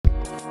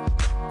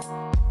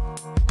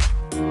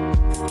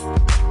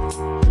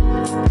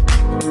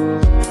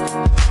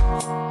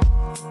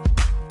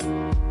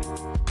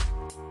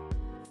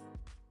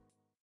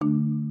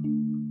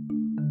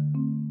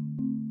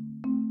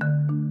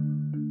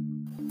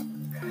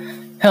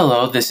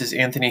Hello, this is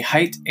Anthony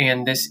Height,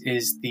 and this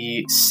is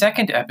the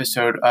second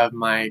episode of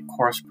my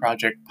course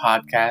project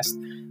podcast,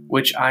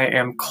 which I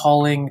am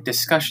calling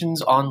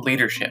Discussions on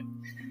Leadership.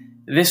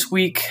 This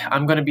week,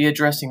 I'm going to be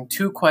addressing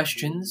two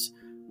questions,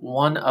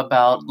 one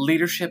about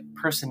leadership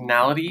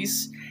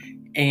personalities,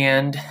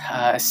 and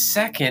a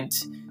second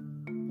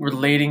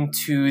relating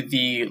to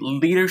the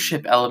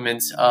leadership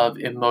elements of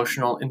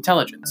emotional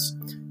intelligence.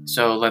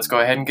 So let's go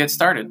ahead and get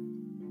started.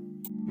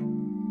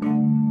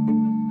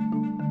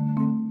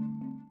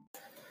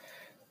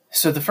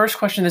 So the first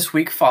question this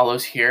week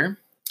follows here.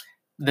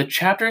 The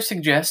chapter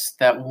suggests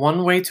that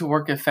one way to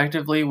work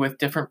effectively with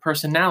different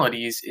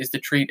personalities is to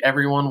treat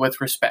everyone with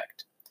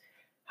respect.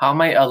 How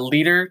might a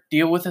leader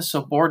deal with a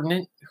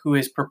subordinate who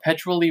is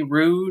perpetually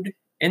rude,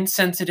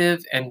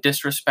 insensitive, and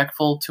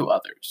disrespectful to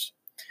others?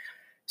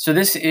 So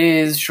this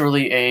is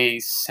surely a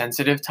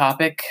sensitive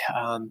topic.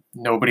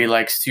 Nobody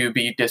likes to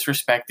be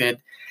disrespected.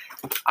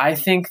 I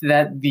think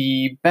that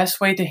the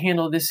best way to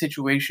handle this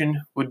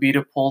situation would be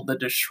to pull the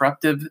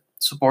disruptive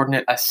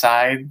subordinate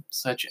aside,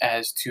 such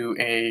as to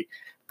a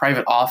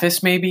private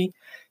office maybe,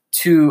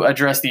 to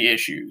address the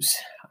issues.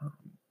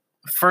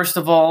 First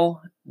of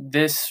all,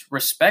 this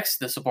respects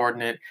the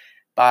subordinate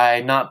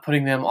by not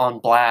putting them on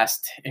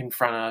blast in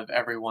front of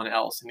everyone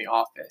else in the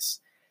office.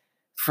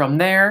 From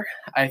there,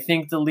 I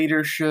think the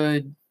leader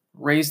should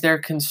raise their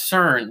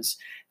concerns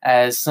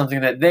as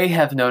something that they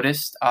have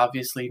noticed,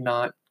 obviously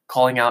not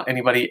calling out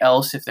anybody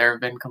else if there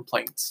have been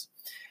complaints.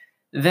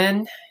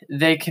 Then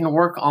they can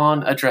work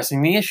on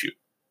addressing the issue.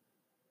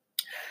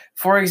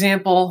 For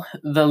example,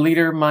 the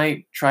leader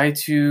might try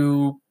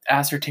to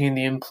ascertain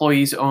the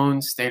employee's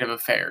own state of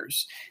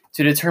affairs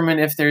to determine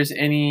if there's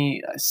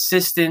any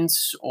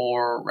assistance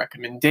or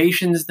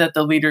recommendations that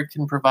the leader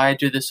can provide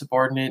to the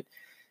subordinate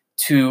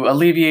to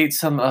alleviate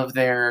some of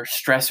their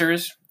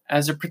stressors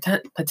as a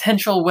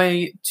potential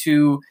way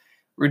to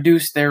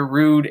reduce their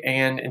rude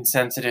and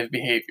insensitive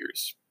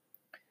behaviors.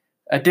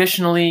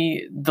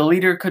 Additionally, the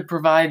leader could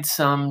provide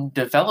some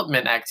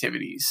development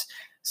activities,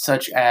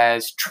 such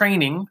as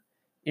training,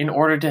 in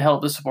order to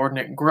help the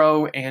subordinate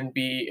grow and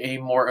be a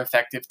more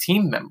effective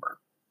team member.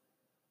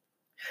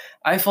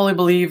 I fully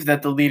believe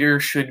that the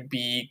leader should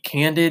be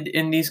candid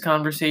in these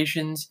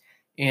conversations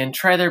and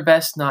try their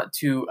best not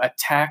to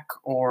attack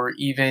or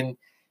even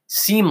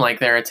seem like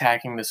they're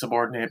attacking the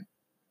subordinate,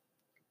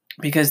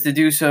 because to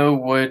do so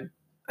would,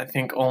 I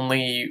think,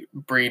 only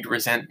breed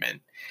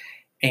resentment.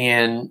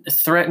 And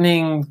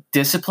threatening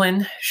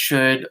discipline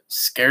should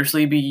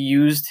scarcely be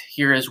used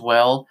here as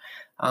well,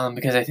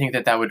 because I think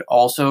that would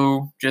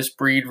also just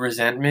breed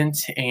resentment.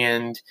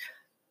 And,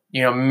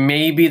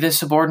 maybe the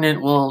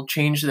subordinate will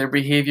change their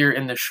behavior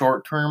in the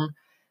short term,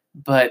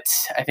 but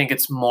I think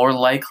it's more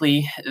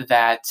likely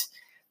that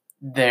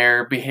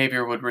their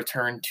behavior would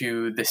return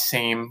to the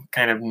same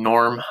kind of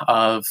norm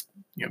of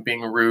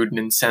being rude and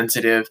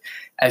insensitive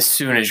as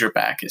soon as your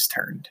back is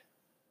turned.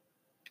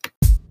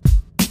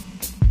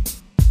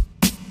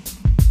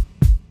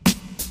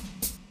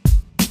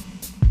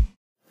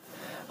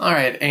 All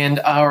right,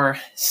 and our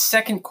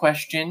second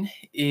question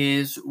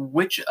is,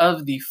 which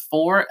of the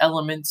four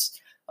elements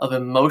of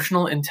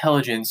emotional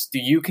intelligence do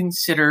you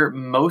consider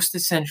most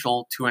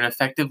essential to an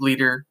effective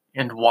leader,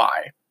 and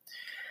why?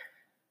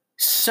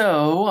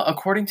 So,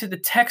 according to the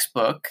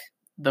textbook,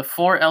 the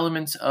four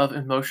elements of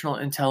emotional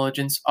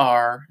intelligence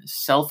are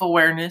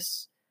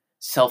self-awareness,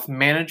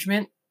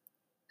 self-management,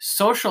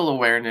 social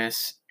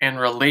awareness, and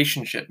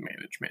relationship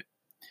management.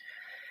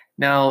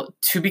 Now,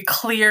 to be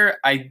clear,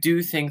 I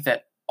do think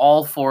that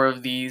all four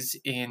of these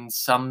in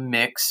some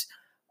mix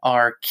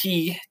are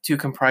key to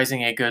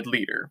comprising a good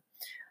leader.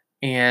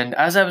 And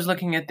as I was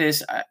looking at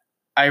this,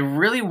 I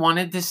really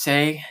wanted to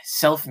say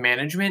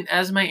self-management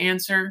as my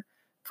answer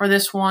for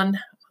this one,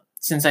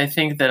 since I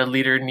think that a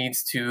leader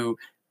needs to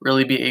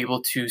really be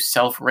able to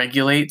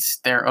self-regulate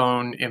their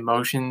own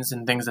emotions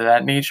and things of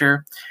that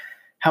nature.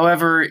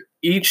 However,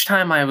 each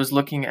time I was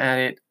looking at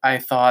it, I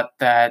thought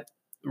that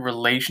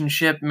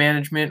relationship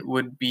management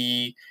would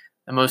be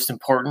the most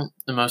important,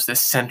 the most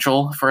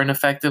essential for an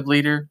effective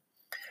leader.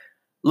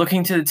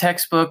 Looking to the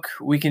textbook,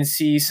 we can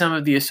see some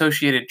of the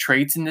associated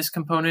traits in this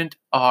component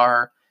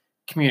are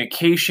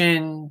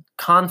communication,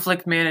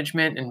 conflict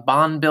management, and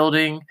bond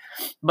building,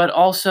 but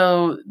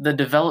also the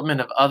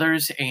development of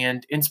others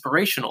and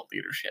inspirational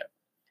leadership.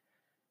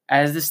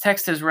 As this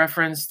text has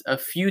referenced a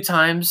few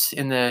times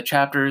in the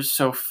chapters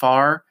so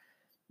far,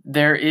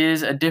 there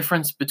is a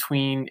difference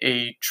between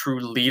a true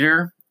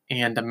leader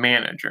and a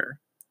manager.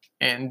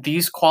 And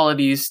these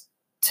qualities,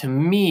 to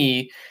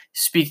me,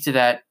 speak to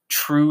that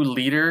true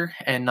leader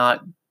and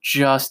not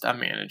just a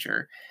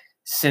manager,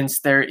 since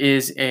there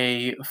is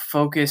a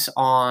focus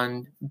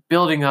on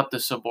building up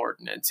the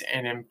subordinates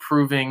and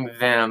improving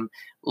them,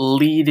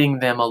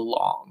 leading them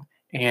along,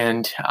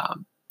 and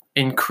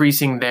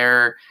increasing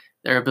their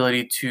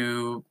ability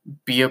to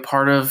be a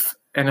part of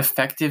an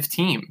effective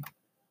team.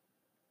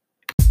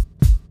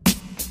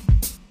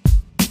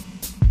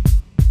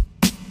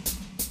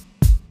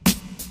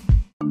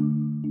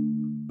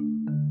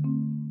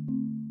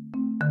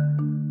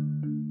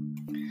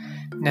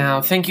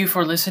 Now, thank you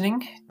for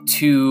listening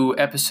to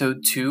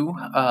episode 2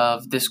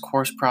 of this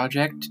course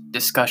project,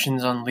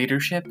 Discussions on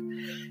Leadership.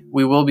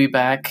 We will be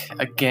back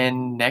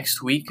again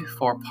next week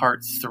for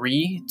part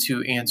 3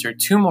 to answer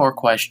 2 more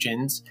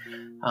questions,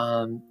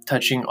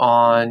 touching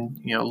on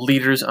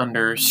leaders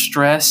under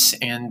stress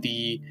and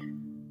the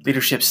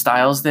leadership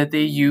styles that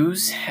they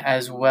use,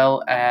 as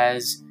well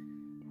as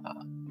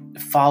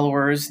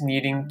followers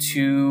needing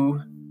to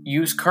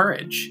use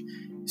courage.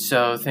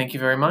 So thank you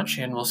very much,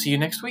 and we'll see you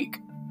next week.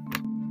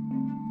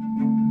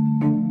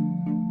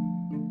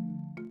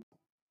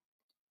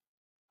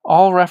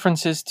 All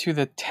references to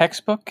the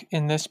textbook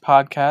in this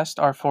podcast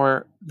are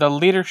for The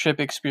Leadership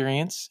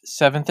Experience,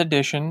 7th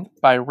edition,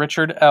 by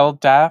Richard L.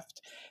 Daft,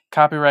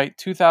 copyright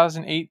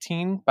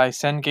 2018 by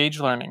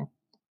Cengage Learning.